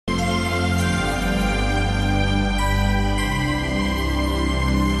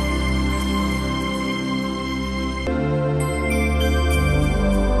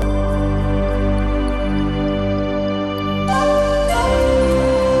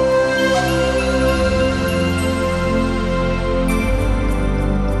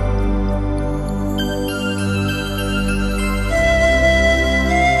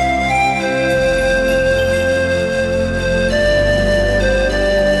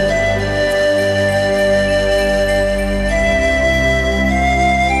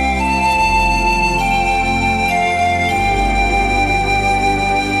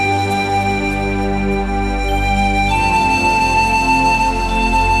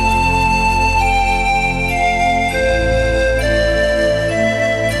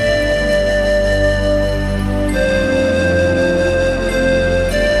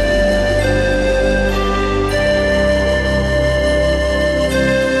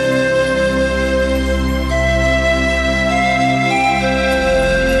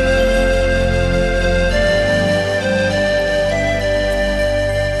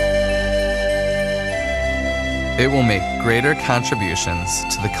will make greater contributions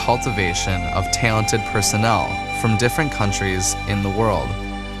to the cultivation of talented personnel from different countries in the world,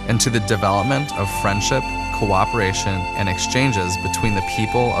 and to the development of friendship, cooperation, and exchanges between the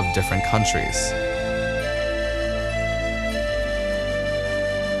people of different countries.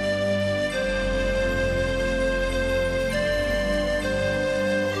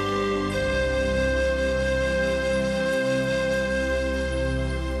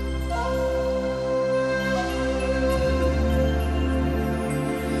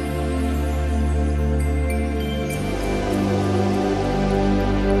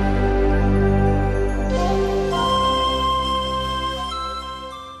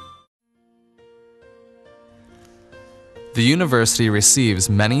 The university receives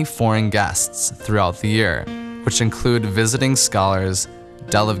many foreign guests throughout the year, which include visiting scholars,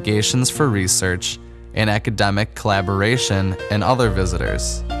 delegations for research, and academic collaboration, and other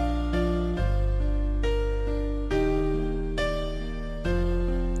visitors.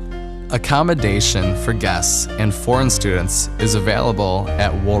 Accommodation for guests and foreign students is available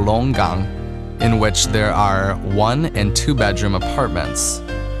at Wolonggang, in which there are 1- and 2-bedroom apartments.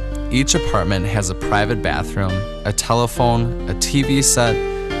 Each apartment has a private bathroom, a telephone, a TV set,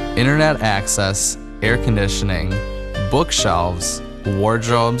 internet access, air conditioning, bookshelves,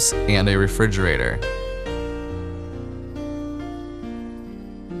 wardrobes, and a refrigerator.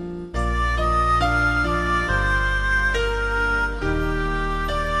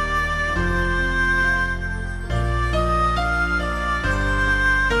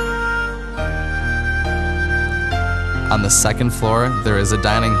 On the second floor, there is a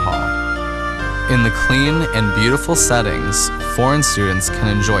dining hall. In the clean and beautiful settings, foreign students can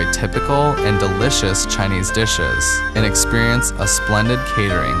enjoy typical and delicious Chinese dishes and experience a splendid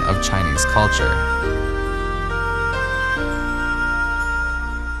catering of Chinese culture.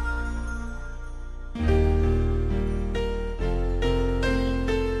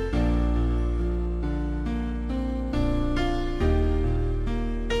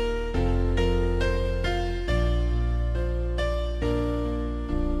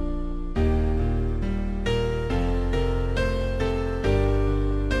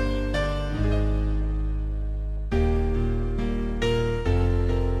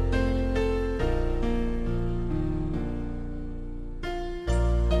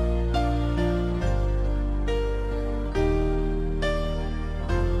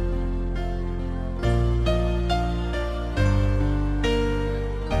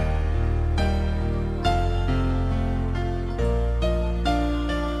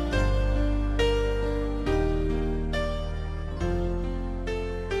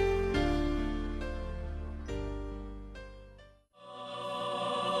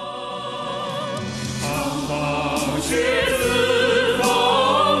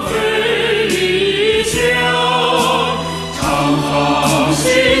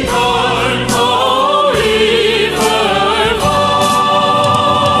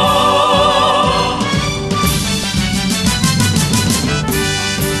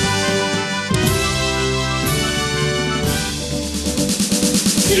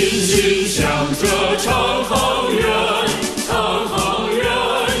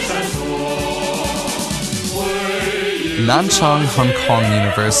 Nanchang, Hangkong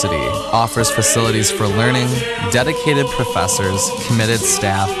University offers facilities for learning, dedicated professors, committed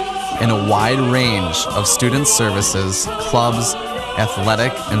staff, and a wide range of student services, clubs,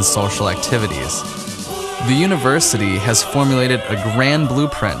 athletic, and social activities. The university has formulated a grand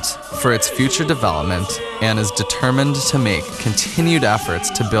blueprint for its future development and is determined to make continued efforts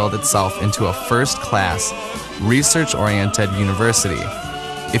to build itself into a first-class, research-oriented university.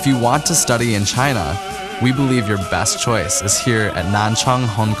 If you want to study in China, we believe your best choice is here at Nanchang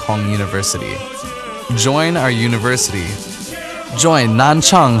Hangkong University. Join our university. Join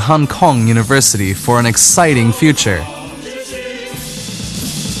Nanchang Hangkong University for an exciting future.